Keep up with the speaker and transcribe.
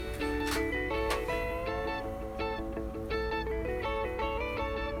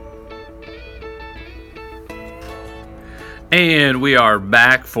And we are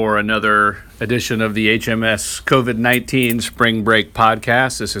back for another edition of the HMS COVID-19 Spring Break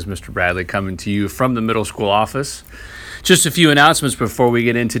Podcast. This is Mr. Bradley coming to you from the middle school office. Just a few announcements before we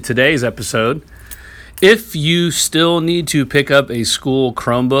get into today's episode. If you still need to pick up a school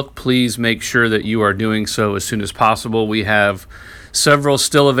Chromebook, please make sure that you are doing so as soon as possible. We have several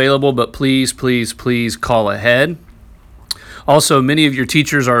still available, but please call ahead. Also, many of your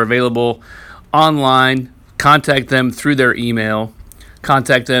teachers are available online. Contact them through their email,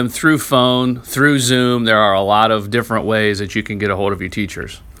 contact them through phone, through Zoom. There are a lot of different ways that you can get a hold of your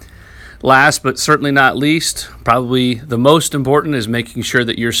teachers. Last but certainly not least, probably the most important is making sure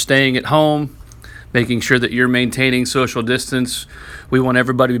that you're staying at home, making sure that you're maintaining social distance. We want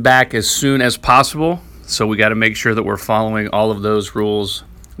everybody back as soon as possible, so we got to make sure that we're following all of those rules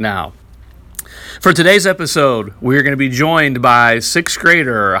now. For today's episode, we're going to be joined by 6th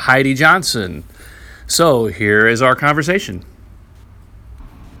grader Heidi Johnson. So here is our conversation.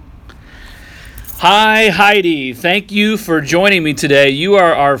 Hi, Heidi. Thank you for joining me today. You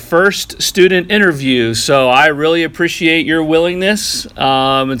are our first student interview, so I really appreciate your willingness.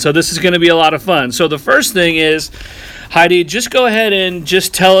 And so this is going to be a lot of fun. So the first thing is, Heidi, just go ahead and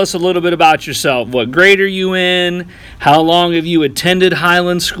just tell us a little bit about yourself. What grade are you in? How long have you attended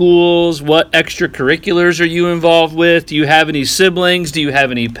Highland schools? What extracurriculars are you involved with? Do you have any siblings? Do you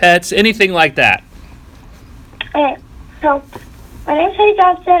have any pets? Anything like that? Okay, so my name's Heidi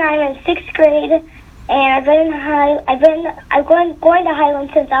Johnson. I'm in 6th grade, and I've been going to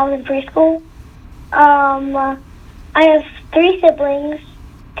Highland since I was in preschool. I have 3 siblings,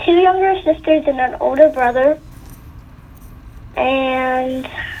 2 younger sisters, and an older brother. And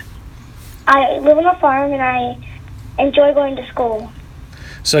I live on a farm, and I enjoy going to school.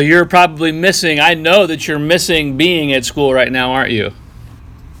 So you're probably missing. I know that you're missing being at school right now, aren't you?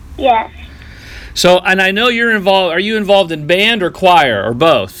 Yes. So, and I know you're involved. Are you involved in band or choir or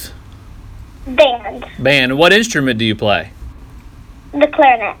both? Band. Band. What instrument do you play? The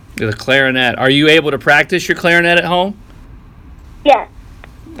clarinet. The clarinet. Are you able to practice your clarinet at home? Yes.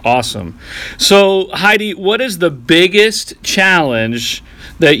 Awesome. So, Heidi, what is the biggest challenge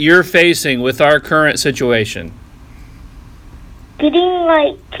that you're facing with our current situation?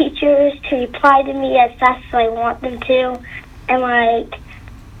 Getting, teachers to reply to me as fast as I want them to, and,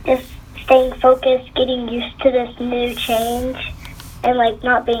 just staying focused, getting used to this new change, and,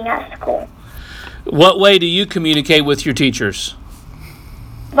 not being at school. What way do you communicate with your teachers?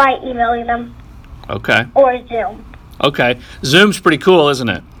 By emailing them. Okay. Or Zoom. Okay. Zoom's pretty cool, isn't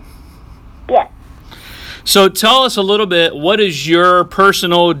it? Yeah. So tell us a little bit, what is your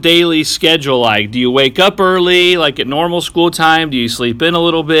personal daily schedule like? Do you wake up early, like at normal school time? Do you sleep in a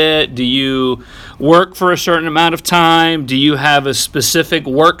little bit? Do you work for a certain amount of time? Do you have a specific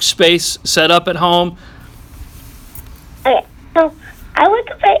workspace set up at home? Okay, so I wake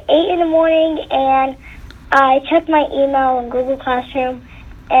up at 8 in the morning, and I check my email in Google Classroom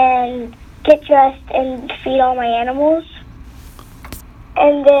and get dressed and feed all my animals.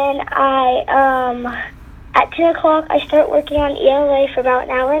 And then at 10 o'clock, I start working on ELA for about an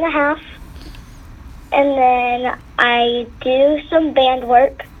hour and a half. And then I do some band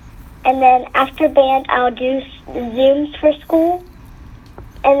work. And then after band, I'll do Zooms for school.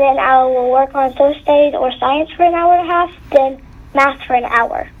 And then I will work on social studies or science for an hour and a half, then math for an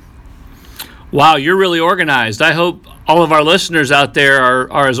hour. Wow, you're really organized. I hope all of our listeners out there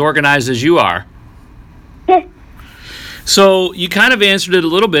are as organized as you are. So you kind of answered it a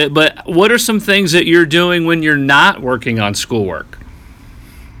little bit, but what are some things that you're doing when you're not working on schoolwork?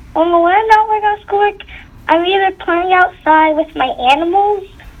 When I'm not working on schoolwork, I'm either playing outside with my animals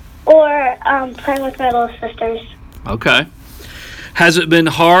or playing with my little sisters. Okay. Has it been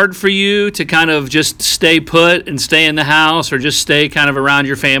hard for you to kind of just stay put and stay in the house or just stay kind of around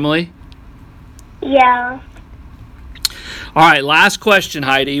your family? Yeah. All right, last question,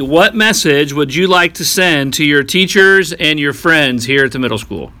 Heidi. What message would you like to send to your teachers and your friends here at the middle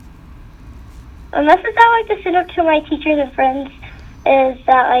school? The message I like to send up to my teachers and friends is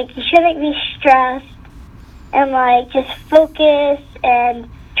that, you shouldn't be stressed and, just focus and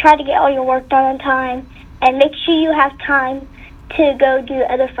try to get all your work done on time and make sure you have time to go do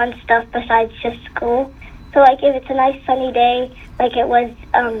other fun stuff besides just school. So, if it's a nice sunny day, like it was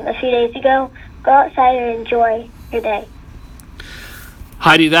a few days ago, go outside and enjoy your day.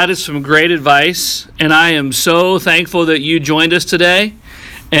 Heidi, that is some great advice, and I am so thankful that you joined us today.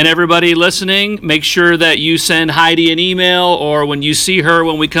 And everybody listening, make sure that you send Heidi an email or when you see her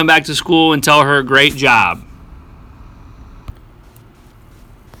when we come back to school and tell her great job.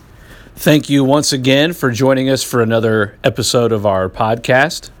 Thank you once again for joining us for another episode of our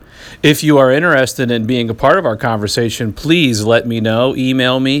podcast. If you are interested in being a part of our conversation, please let me know,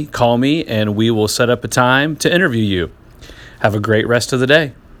 email me, call me, and we will set up a time to interview you. Have a great rest of the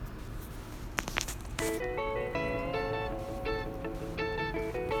day.